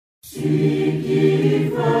Seek ye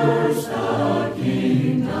first the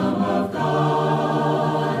kingdom of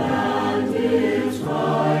God and His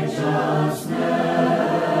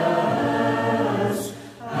righteousness,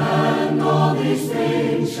 and all these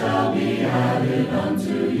things shall be added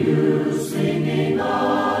unto you, singing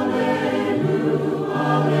Alleluia,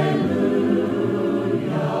 Alleluia.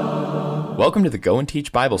 Welcome to the Go and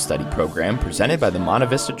Teach Bible Study program presented by the Monte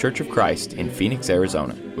Vista Church of Christ in Phoenix,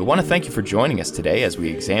 Arizona. We want to thank you for joining us today as we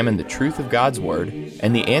examine the truth of God's Word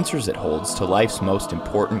and the answers it holds to life's most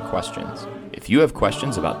important questions. If you have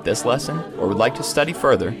questions about this lesson or would like to study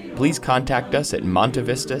further, please contact us at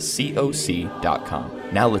montevistacoc.com.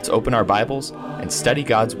 Now let's open our Bibles and study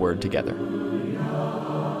God's Word together.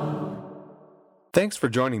 Thanks for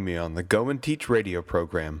joining me on the Go and Teach radio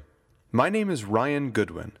program. My name is Ryan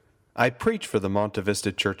Goodwin. I preach for the Monte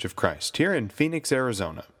Vista Church of Christ here in Phoenix,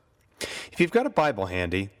 Arizona. If you've got a Bible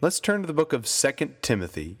handy, let's turn to the book of 2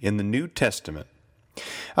 Timothy in the New Testament.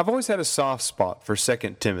 I've always had a soft spot for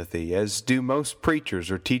 2 Timothy, as do most preachers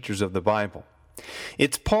or teachers of the Bible.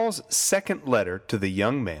 It's Paul's second letter to the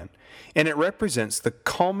young man, and it represents the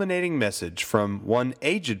culminating message from one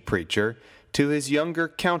aged preacher to his younger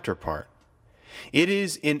counterpart. It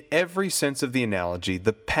is, in every sense of the analogy,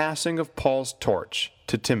 the passing of Paul's torch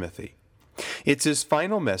to Timothy. It's his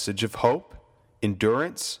final message of hope,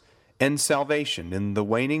 endurance, and salvation in the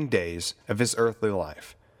waning days of his earthly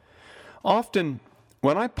life. Often,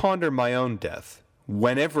 when I ponder my own death,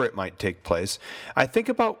 whenever it might take place, I think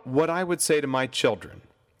about what I would say to my children,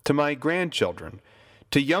 to my grandchildren,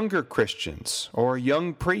 to younger Christians or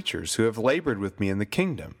young preachers who have labored with me in the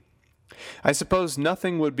kingdom. I suppose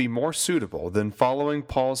nothing would be more suitable than following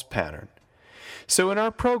Paul's pattern. So in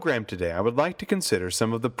our program today, I would like to consider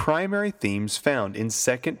some of the primary themes found in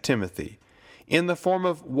 2 Timothy in the form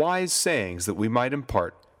of wise sayings that we might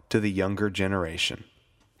impart to the younger generation.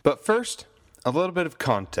 But first, a little bit of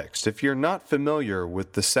context. If you're not familiar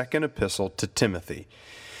with the second epistle to Timothy,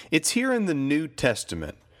 it's here in the New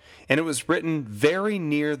Testament, and it was written very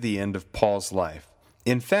near the end of Paul's life.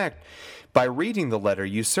 In fact, by reading the letter,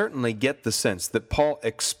 you certainly get the sense that Paul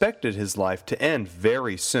expected his life to end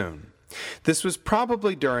very soon. This was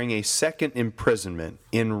probably during a second imprisonment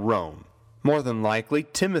in Rome. More than likely,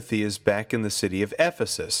 Timothy is back in the city of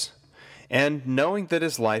Ephesus, and knowing that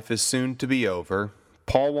his life is soon to be over,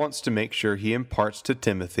 Paul wants to make sure he imparts to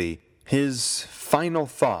Timothy his final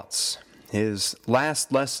thoughts, his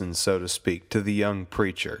last lessons, so to speak, to the young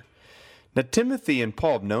preacher. Now, Timothy and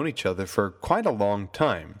Paul have known each other for quite a long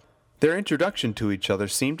time. Their introduction to each other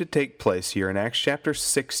seemed to take place here in Acts chapter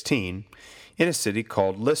 16 in a city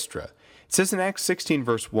called Lystra. It says in Acts 16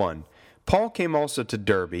 verse 1, Paul came also to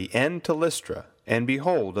Derbe and to Lystra, and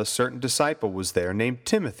behold, a certain disciple was there named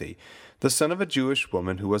Timothy, the son of a Jewish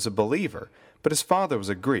woman who was a believer, but his father was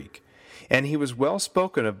a Greek. And he was well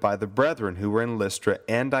spoken of by the brethren who were in Lystra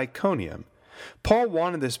and Iconium. Paul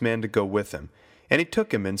wanted this man to go with him, and he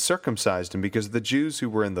took him and circumcised him because of the Jews who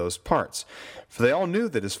were in those parts, for they all knew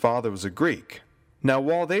that his father was a Greek. Now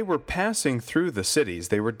while they were passing through the cities,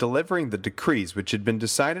 they were delivering the decrees which had been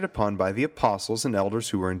decided upon by the apostles and elders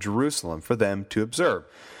who were in Jerusalem for them to observe.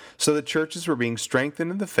 So the churches were being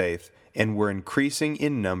strengthened in the faith and were increasing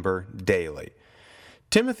in number daily.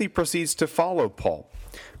 Timothy proceeds to follow Paul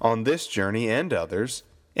on this journey and others,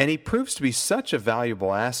 and he proves to be such a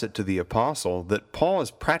valuable asset to the apostle that Paul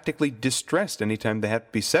is practically distressed anytime they have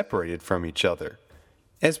to be separated from each other.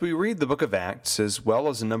 As we read the book of Acts, as well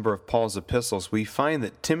as a number of Paul's epistles, we find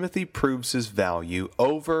that Timothy proves his value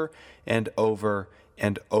over and over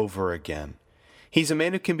and over again. He's a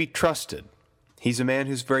man who can be trusted. He's a man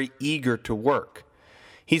who's very eager to work.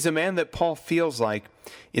 He's a man that Paul feels like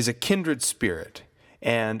is a kindred spirit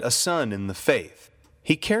and a son in the faith.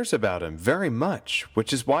 He cares about him very much,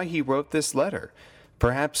 which is why he wrote this letter,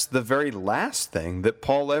 perhaps the very last thing that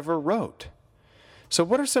Paul ever wrote. So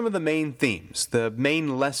what are some of the main themes, the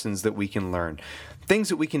main lessons that we can learn, things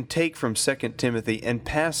that we can take from 2 Timothy and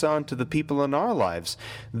pass on to the people in our lives,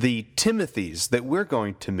 the Timothys that we're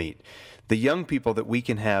going to meet, the young people that we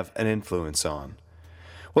can have an influence on?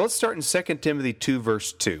 Well, let's start in 2 Timothy 2,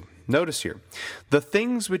 verse 2. Notice here, the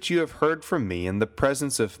things which you have heard from me in the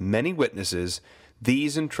presence of many witnesses,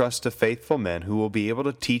 these entrust to faithful men who will be able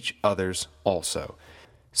to teach others also.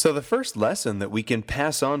 So the first lesson that we can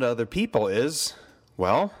pass on to other people is,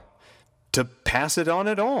 well, to pass it on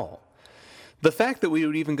at all. The fact that we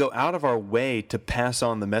would even go out of our way to pass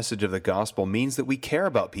on the message of the gospel means that we care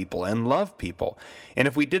about people and love people. And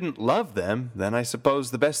if we didn't love them, then I suppose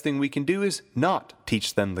the best thing we can do is not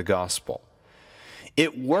teach them the gospel.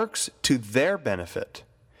 It works to their benefit,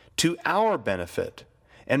 to our benefit,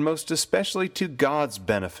 and most especially to God's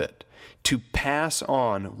benefit, to pass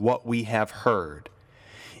on what we have heard.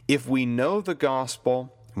 If we know the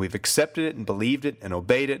gospel, we've accepted it and believed it and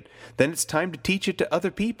obeyed it, then it's time to teach it to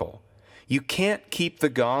other people. You can't keep the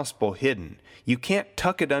gospel hidden. You can't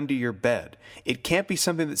tuck it under your bed. It can't be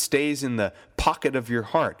something that stays in the pocket of your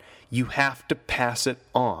heart. You have to pass it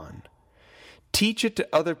on. Teach it to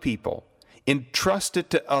other people. Entrust it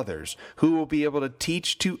to others who will be able to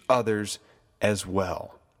teach to others as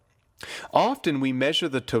well. Often we measure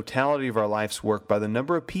the totality of our life's work by the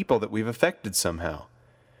number of people that we've affected somehow.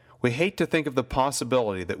 We hate to think of the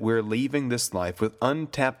possibility that we're leaving this life with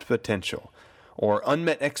untapped potential, or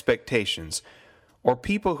unmet expectations, or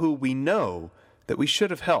people who we know that we should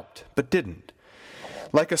have helped but didn't.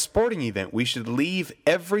 Like a sporting event, we should leave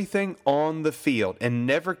everything on the field and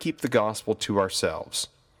never keep the gospel to ourselves.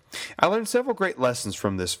 I learned several great lessons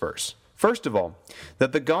from this verse. First of all,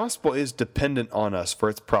 that the gospel is dependent on us for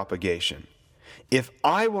its propagation. If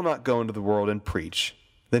I will not go into the world and preach,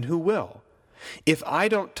 then who will? If I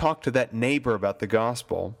don't talk to that neighbor about the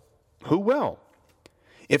gospel, who will?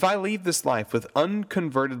 If I leave this life with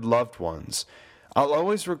unconverted loved ones, I'll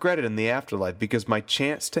always regret it in the afterlife because my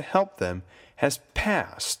chance to help them has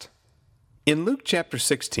passed. In Luke chapter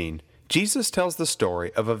 16, Jesus tells the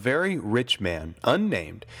story of a very rich man,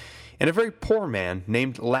 unnamed, and a very poor man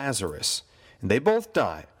named Lazarus. And they both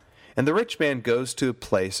die, and the rich man goes to a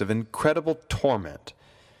place of incredible torment,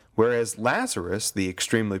 whereas Lazarus, the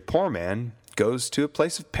extremely poor man, goes to a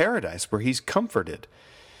place of paradise where he's comforted.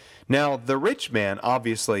 Now, the rich man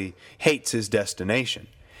obviously hates his destination,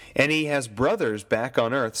 and he has brothers back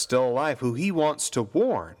on earth still alive who he wants to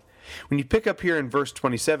warn. When you pick up here in verse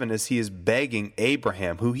 27, as he is begging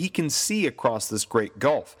Abraham, who he can see across this great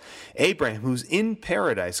gulf, Abraham, who's in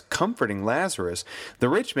paradise comforting Lazarus, the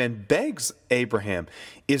rich man begs Abraham,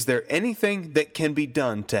 "Is there anything that can be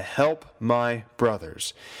done to help my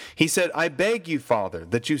brothers?" He said, "I beg you, Father,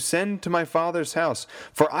 that you send to my father's house,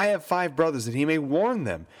 for I have 5 brothers, that he may warn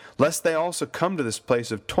them, lest they also come to this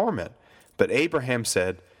place of torment." But Abraham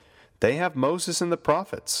said, "They have Moses and the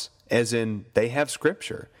prophets," as in they have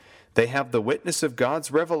Scripture. They have the witness of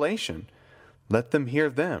God's revelation. Let them hear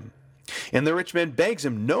them. And the rich man begs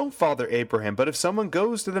him, "No, Father Abraham, but if someone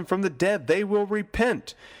goes to them from the dead, they will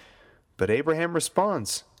repent." But Abraham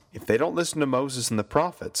responds, "If they don't listen to Moses and the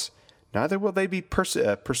prophets, neither will they be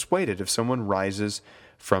persuaded if someone rises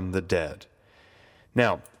from the dead."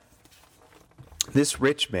 Now, this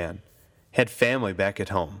rich man had family back at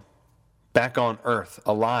home, back on earth,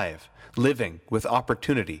 alive, living with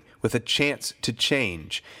opportunity, with a chance to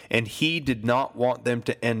change, and he did not want them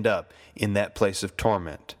to end up in that place of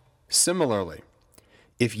torment. Similarly,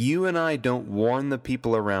 if you and I don't warn the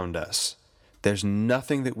people around us, there's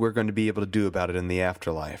nothing that we're going to be able to do about it in the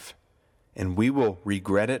afterlife, and we will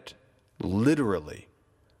regret it literally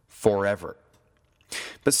forever.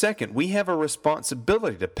 But second, we have a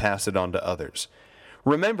responsibility to pass it on to others.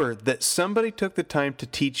 Remember that somebody took the time to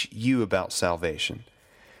teach you about salvation.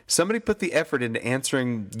 Somebody put the effort into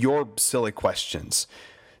answering your silly questions.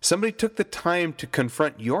 Somebody took the time to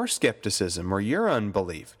confront your skepticism or your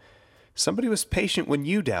unbelief. Somebody was patient when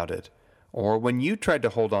you doubted, or when you tried to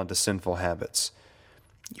hold on to sinful habits.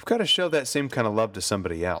 You've got to show that same kind of love to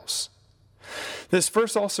somebody else. This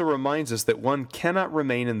verse also reminds us that one cannot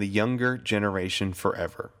remain in the younger generation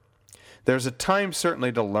forever. There's a time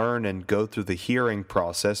certainly to learn and go through the hearing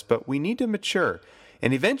process, but we need to mature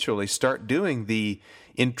and eventually start doing the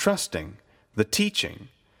entrusting, the teaching.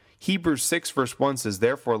 Hebrews 6 verse 1 says,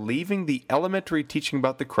 "Therefore, leaving the elementary teaching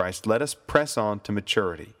about the Christ, let us press on to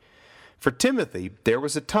maturity." For Timothy, there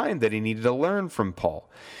was a time that he needed to learn from Paul,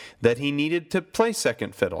 that he needed to play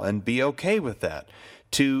second fiddle and be okay with that,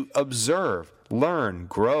 to observe, learn,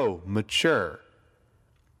 grow, mature.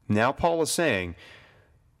 Now Paul is saying,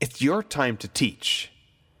 it's your time to teach.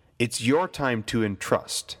 It's your time to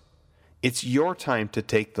entrust. It's your time to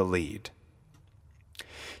take the lead.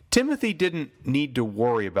 Timothy didn't need to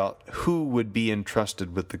worry about who would be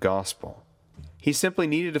entrusted with the gospel. He simply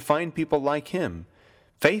needed to find people like him,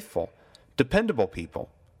 faithful, dependable people.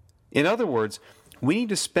 In other words, we need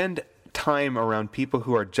to spend time around people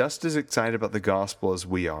who are just as excited about the gospel as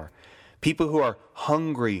we are, people who are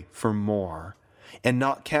hungry for more, and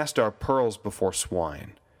not cast our pearls before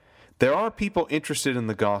swine. There are people interested in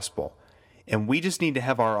the gospel, and we just need to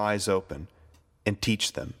have our eyes open and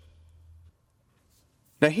teach them.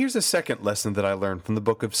 Now here's a second lesson that I learned from the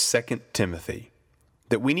book of 2 Timothy,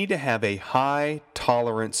 that we need to have a high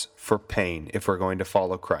tolerance for pain if we're going to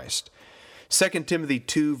follow Christ. 2 Timothy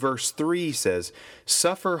 2 verse 3 says,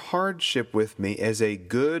 "Suffer hardship with me as a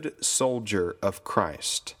good soldier of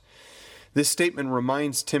Christ." This statement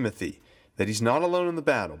reminds Timothy that he's not alone in the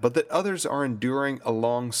battle, but that others are enduring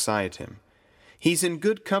alongside him. He's in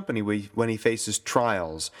good company when he faces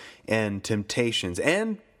trials and temptations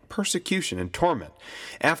and persecution and torment.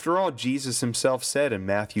 After all, Jesus himself said in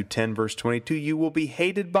Matthew 10, verse 22, "You will be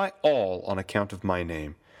hated by all on account of my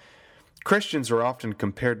name." Christians are often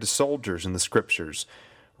compared to soldiers in the Scriptures.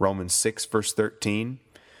 Romans 6, verse 13,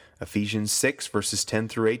 Ephesians 6, verses 10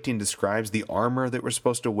 through 18 describes the armor that we're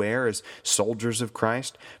supposed to wear as soldiers of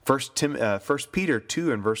Christ. 1 Peter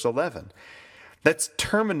 2 and verse 11. That's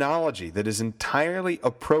terminology that is entirely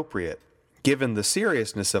appropriate given the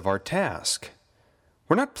seriousness of our task.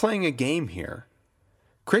 We're not playing a game here.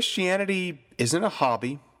 Christianity isn't a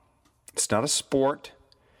hobby. It's not a sport.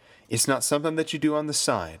 It's not something that you do on the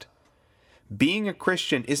side. Being a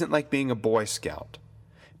Christian isn't like being a Boy Scout.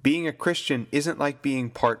 Being a Christian isn't like being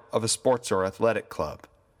part of a sports or athletic club.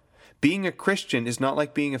 Being a Christian is not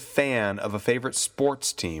like being a fan of a favorite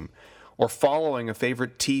sports team or following a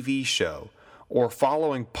favorite TV show or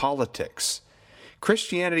following politics.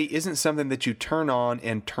 Christianity isn't something that you turn on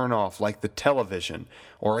and turn off like the television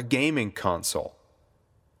or a gaming console.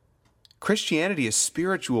 Christianity is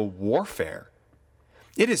spiritual warfare.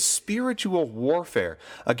 It is spiritual warfare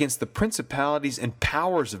against the principalities and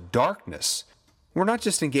powers of darkness. We're not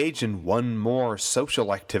just engaged in one more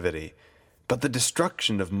social activity, but the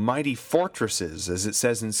destruction of mighty fortresses, as it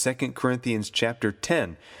says in 2 Corinthians chapter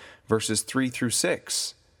 10, verses 3 through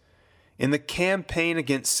 6. In the campaign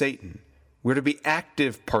against Satan, we're to be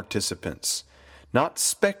active participants, not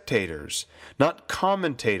spectators, not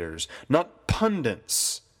commentators, not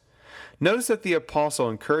pundits. Notice that the apostle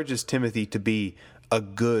encourages Timothy to be a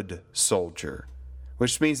good soldier,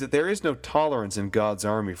 which means that there is no tolerance in God's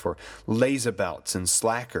army for lazabouts and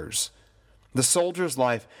slackers. The soldier's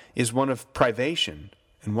life is one of privation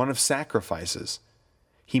and one of sacrifices.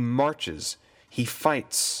 He marches, he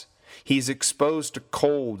fights, he's exposed to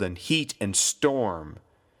cold and heat and storm.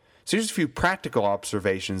 So here's a few practical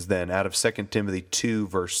observations then out of 2 Timothy 2,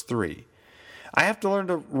 verse 3. I have to learn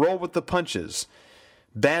to roll with the punches.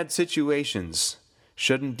 Bad situations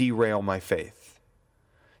shouldn't derail my faith.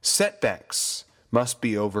 Setbacks must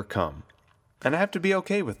be overcome. And I have to be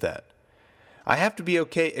okay with that. I have to be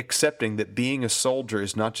okay accepting that being a soldier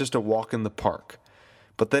is not just a walk in the park,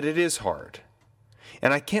 but that it is hard.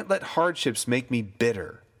 And I can't let hardships make me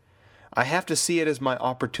bitter. I have to see it as my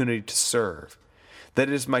opportunity to serve, that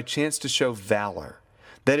it is my chance to show valor,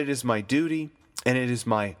 that it is my duty and it is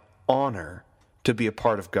my honor to be a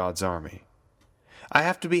part of God's army. I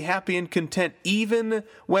have to be happy and content even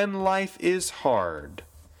when life is hard.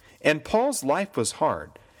 And Paul's life was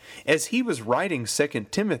hard. As he was writing 2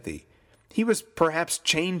 Timothy, he was perhaps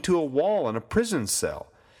chained to a wall in a prison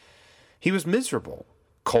cell. He was miserable,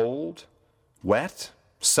 cold, wet,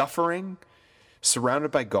 suffering,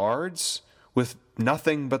 surrounded by guards, with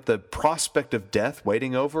nothing but the prospect of death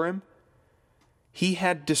waiting over him. He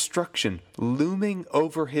had destruction looming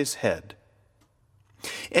over his head.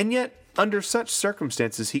 And yet, under such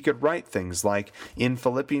circumstances, he could write things like in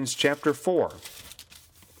Philippians chapter 4,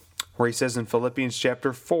 where he says in Philippians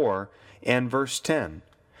chapter 4 and verse 10,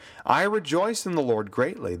 I rejoice in the Lord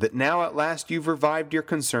greatly that now at last you've revived your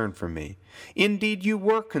concern for me. Indeed, you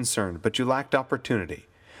were concerned, but you lacked opportunity.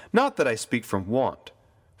 Not that I speak from want,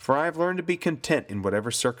 for I have learned to be content in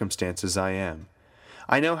whatever circumstances I am.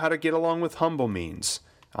 I know how to get along with humble means.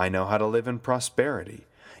 I know how to live in prosperity.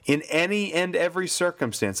 In any and every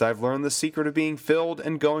circumstance, I've learned the secret of being filled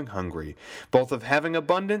and going hungry, both of having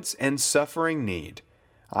abundance and suffering need.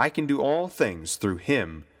 I can do all things through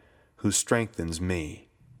him who strengthens me.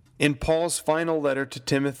 In Paul's final letter to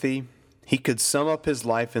Timothy, he could sum up his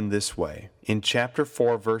life in this way, in chapter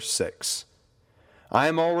 4, verse 6. I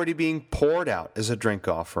am already being poured out as a drink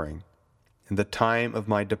offering, and the time of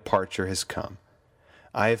my departure has come.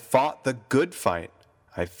 I have fought the good fight,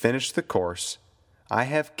 I have finished the course, I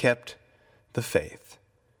have kept the faith.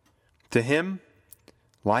 To him,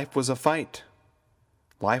 life was a fight.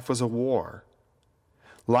 Life was a war.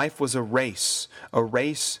 Life was a race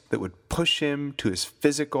that would push him to his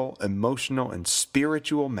physical, emotional, and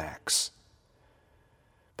spiritual max.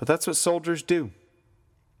 But that's what soldiers do.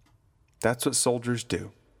 That's what soldiers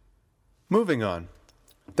do. Moving on,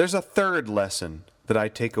 there's a third lesson that I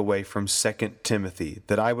take away from 2 Timothy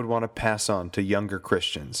that I would want to pass on to younger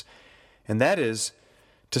Christians, and that is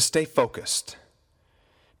to stay focused.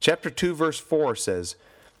 Chapter 2, verse 4 says,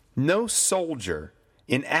 No soldier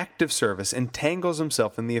in active service entangles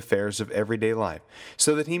himself in the affairs of everyday life,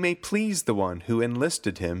 so that he may please the one who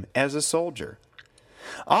enlisted him as a soldier.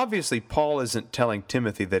 Obviously, Paul isn't telling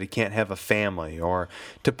Timothy that he can't have a family or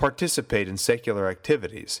to participate in secular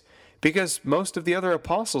activities, because most of the other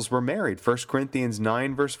apostles were married. 1 Corinthians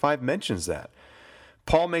 9 verse 5 mentions that.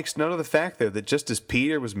 Paul makes note of the fact there that just as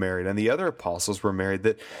Peter was married and the other apostles were married,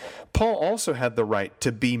 that Paul also had the right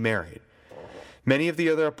to be married. Many of the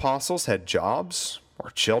other apostles had jobs or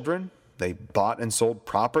children. They bought and sold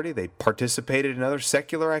property. They participated in other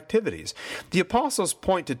secular activities. The apostles'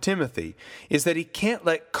 point to Timothy is that he can't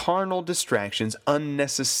let carnal distractions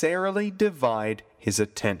unnecessarily divide his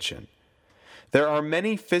attention. There are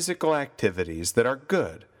many physical activities that are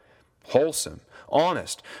good, wholesome,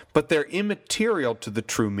 honest, but they're immaterial to the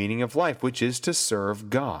true meaning of life, which is to serve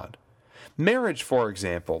God. Marriage, for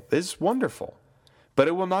example, is wonderful, but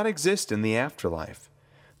it will not exist in the afterlife.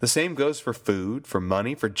 The same goes for food, for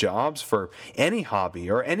money, for jobs, for any hobby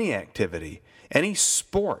or any activity, any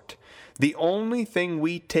sport. The only thing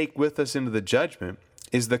we take with us into the judgment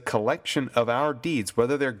is the collection of our deeds,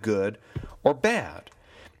 whether they're good or bad.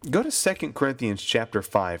 Go to 2 Corinthians chapter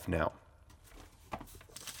 5 now.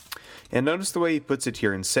 And notice the way he puts it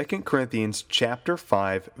here in 2 Corinthians chapter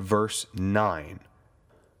 5, verse 9.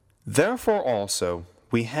 Therefore also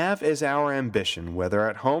we have as our ambition, whether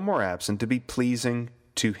at home or absent, to be pleasing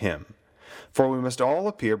to him. For we must all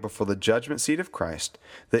appear before the judgment seat of Christ,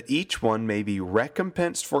 that each one may be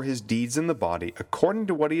recompensed for his deeds in the body, according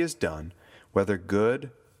to what he has done, whether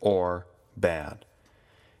good or bad.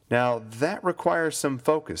 Now, that requires some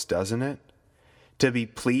focus, doesn't it? To be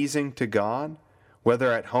pleasing to God,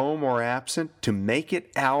 whether at home or absent, to make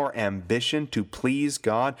it our ambition to please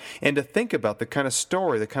God, and to think about the kind of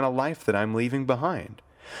story, the kind of life that I'm leaving behind.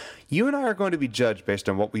 You and I are going to be judged based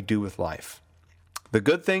on what we do with life. The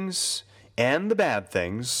good things and the bad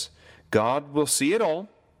things, God will see it all,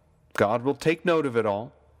 God will take note of it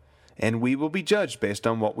all, and we will be judged based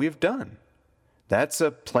on what we have done. That's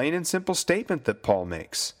a plain and simple statement that Paul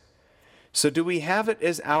makes. So do we have it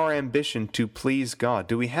as our ambition to please God?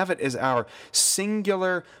 Do we have it as our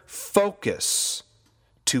singular focus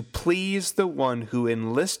to please the one who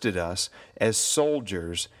enlisted us as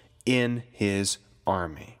soldiers in his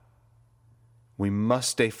army? We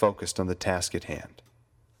must stay focused on the task at hand.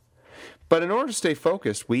 But in order to stay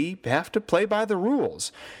focused, we have to play by the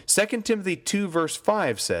rules. 2 Timothy 2 verse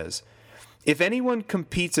 5 says, if anyone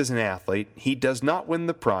competes as an athlete, he does not win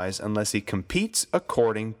the prize unless he competes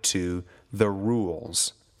according to the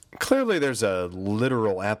rules. Clearly there's a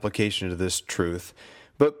literal application to this truth,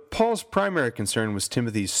 but Paul's primary concern was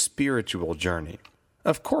Timothy's spiritual journey.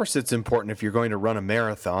 Of course it's important if you're going to run a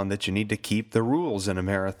marathon that you need to keep the rules in a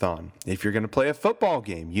marathon. If you're going to play a football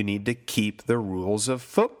game, you need to keep the rules of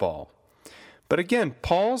football. But again,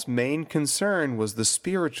 Paul's main concern was the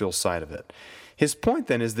spiritual side of it. His point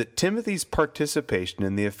then is that Timothy's participation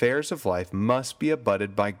in the affairs of life must be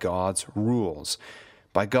abutted by God's rules,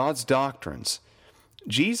 by God's doctrines.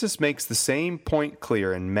 Jesus makes the same point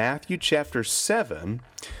clear in Matthew chapter 7,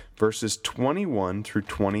 verses 21 through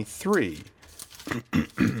 23.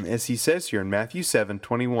 As he says here in Matthew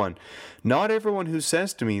 7:21, not everyone who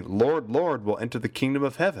says to me, Lord, Lord, will enter the kingdom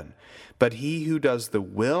of heaven, but he who does the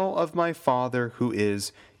will of my Father who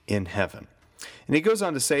is in heaven. And he goes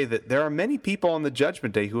on to say that there are many people on the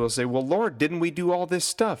judgment day who will say, well, Lord, didn't we do all this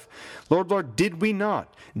stuff? Lord, Lord, did we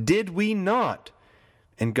not? Did we not?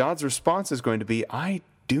 And God's response is going to be, I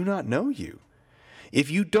do not know you.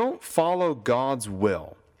 If you don't follow God's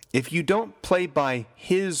will, if you don't play by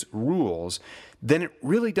his rules, then it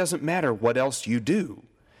really doesn't matter what else you do.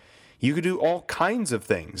 You could do all kinds of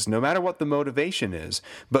things, no matter what the motivation is,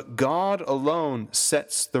 but God alone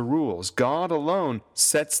sets the rules. God alone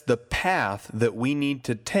sets the path that we need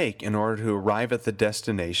to take in order to arrive at the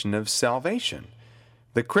destination of salvation.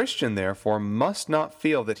 The Christian, therefore, must not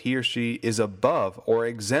feel that he or she is above or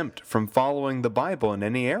exempt from following the Bible in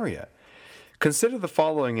any area. Consider the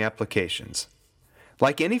following applications.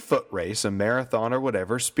 Like any foot race, a marathon or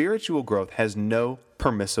whatever, spiritual growth has no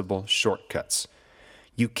permissible shortcuts.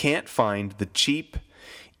 You can't find the cheap,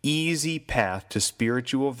 easy path to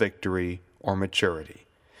spiritual victory or maturity.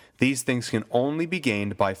 These things can only be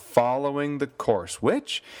gained by following the course,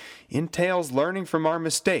 which entails learning from our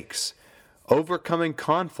mistakes, overcoming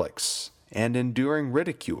conflicts, and enduring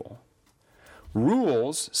ridicule.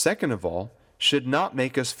 Rules, second of all, should not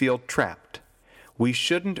make us feel trapped. We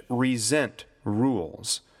shouldn't resent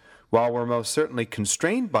rules. While we're most certainly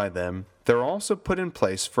constrained by them, they're also put in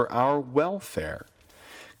place for our welfare.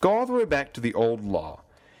 Go all the way back to the Old Law,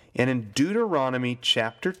 and in Deuteronomy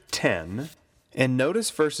chapter 10, and notice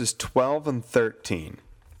verses 12 and 13.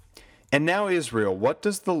 And now, Israel, what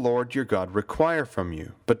does the Lord your God require from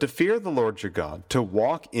you, but to fear the Lord your God, to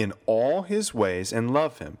walk in all his ways and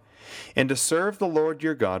love him, and to serve the Lord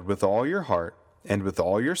your God with all your heart and with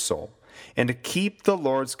all your soul, and to keep the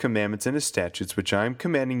Lord's commandments and his statutes, which I am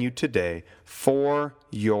commanding you today, for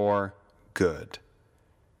your good.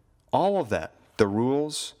 All of that, the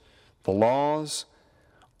rules, the laws,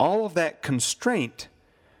 all of that constraint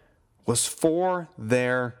was for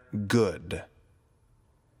their good.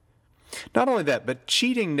 Not only that, but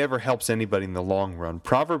cheating never helps anybody in the long run.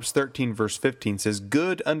 Proverbs 13 verse 15 says,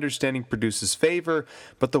 "Good understanding produces favor,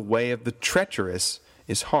 but the way of the treacherous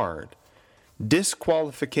is hard."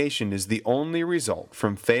 Disqualification is the only result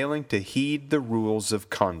from failing to heed the rules of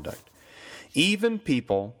conduct. Even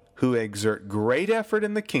people who exert great effort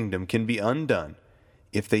in the kingdom can be undone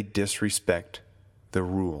if they disrespect the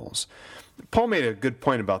rules. Paul made a good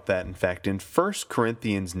point about that, in fact, in 1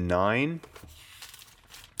 Corinthians 9.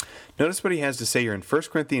 Notice what he has to say here in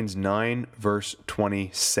 1 Corinthians 9, verse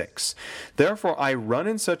 26. "Therefore I run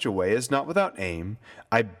in such a way as not without aim.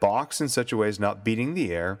 I box in such a way as not beating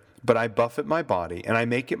the air, but I buffet my body, and I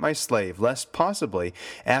make it my slave, lest possibly,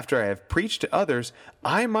 after I have preached to others,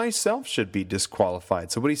 I myself should be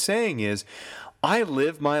disqualified." So what he's saying is, I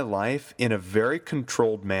live my life in a very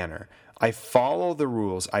controlled manner. I follow the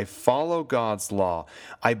rules. I follow God's law.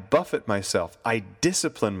 I buffet myself. I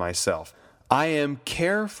discipline myself. I am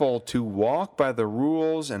careful to walk by the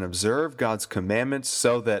rules and observe God's commandments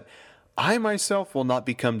so that I myself will not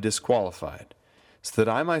become disqualified, so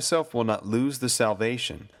that I myself will not lose the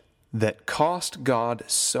salvation that cost God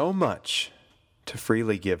so much to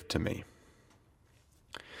freely give to me.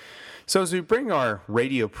 So as we bring our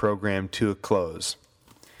radio program to a close,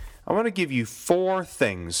 I want to give you 4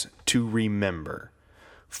 things to remember.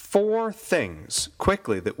 4 things,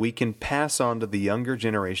 quickly, that we can pass on to the younger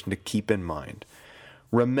generation to keep in mind.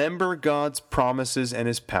 Remember God's promises and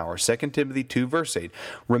his power. 2 Timothy 2, verse 8.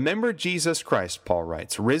 "Remember Jesus Christ," Paul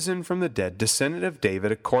writes, "risen from the dead, descendant of David,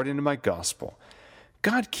 according to my gospel."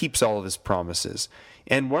 God keeps all of his promises.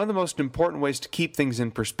 And one of the most important ways to keep things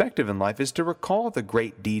in perspective in life is to recall the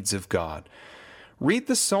great deeds of God. Read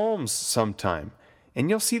the Psalms sometime, and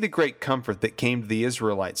you'll see the great comfort that came to the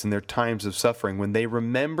Israelites in their times of suffering when they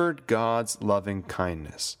remembered God's loving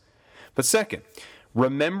kindness. But second,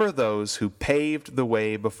 remember those who paved the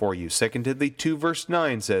way before you. 2 Timothy 2 verse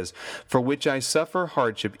 9 says, "For which I suffer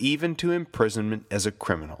hardship, even to imprisonment as a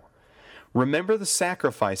criminal." Remember the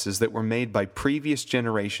sacrifices that were made by previous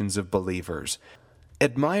generations of believers.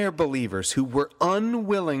 Admire believers who were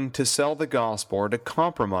unwilling to sell the gospel or to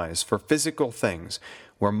compromise for physical things,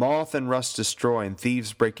 where moth and rust destroy and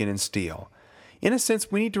thieves break in and steal. In a sense,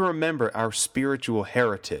 we need to remember our spiritual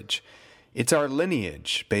heritage. It's our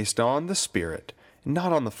lineage based on the Spirit,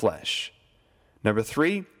 not on the flesh. Number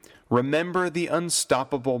 3, remember the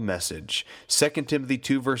unstoppable message. 2 Timothy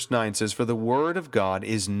 2 verse 9 says, "For the word of God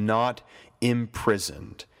is not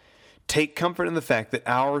imprisoned." Take comfort in the fact that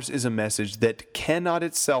ours is a message that cannot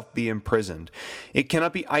itself be imprisoned. It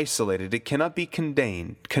cannot be isolated. It cannot be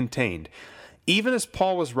contained. Even as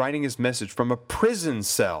Paul was writing his message from a prison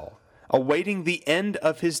cell, awaiting the end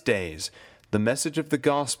of his days, the message of the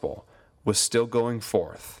gospel was still going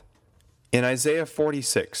forth. In Isaiah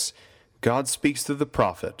 46, God speaks through the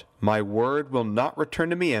prophet, "My word will not return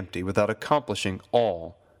to me empty without accomplishing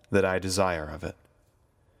all that I desire of it."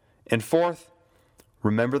 And fourth,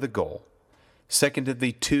 remember the goal. 2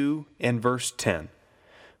 Timothy 2 and verse 10.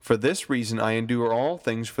 "For this reason I endure all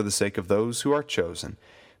things for the sake of those who are chosen,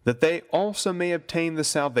 that they also may obtain the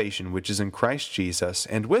salvation which is in Christ Jesus,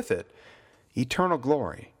 and with it, eternal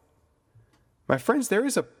glory." My friends, there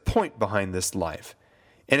is a point behind this life,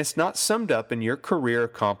 and it's not summed up in your career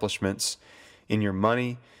accomplishments, in your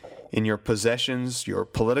money, in your possessions, your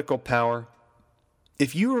political power.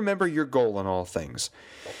 If you remember your goal in all things,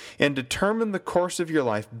 and determine the course of your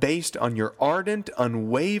life based on your ardent,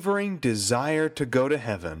 unwavering desire to go to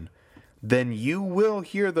heaven, then you will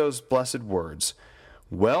hear those blessed words,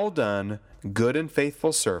 "Well done, good and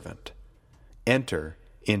faithful servant. Enter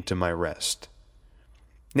into my rest."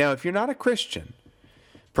 Now, if you're not a Christian,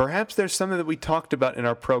 perhaps there's something that we talked about in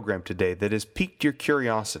our program today that has piqued your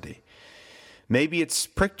curiosity. Maybe it's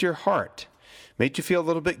pricked your heart, made you feel a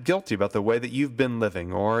little bit guilty about the way that you've been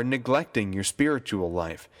living or neglecting your spiritual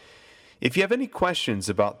life. If you have any questions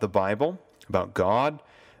about the Bible, about God,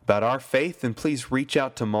 about our faith, then please reach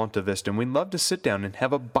out to Monte Vista, and we'd love to sit down and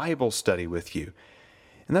have a Bible study with you.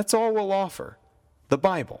 And that's all we'll offer. The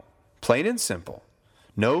Bible, plain and simple.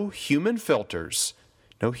 No human filters,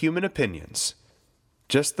 no human opinions.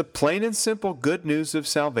 Just the plain and simple good news of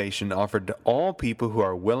salvation offered to all people who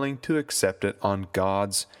are willing to accept it on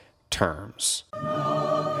God's terms.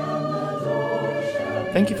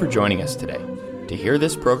 Thank you for joining us today. To hear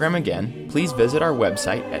this program again, please visit our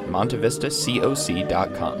website at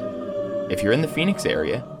montevistacoc.com. If you're in the Phoenix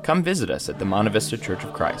area, come visit us at the Monte Vista Church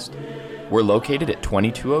of Christ. We're located at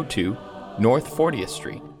 2202 North 40th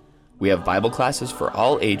Street. We have Bible classes for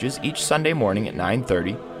all ages each Sunday morning at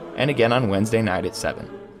 9:30 and again on Wednesday night at 7.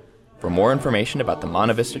 For more information about the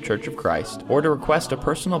Monte Vista Church of Christ or to request a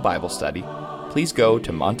personal Bible study, please go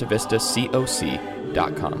to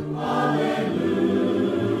montevistacoc.com.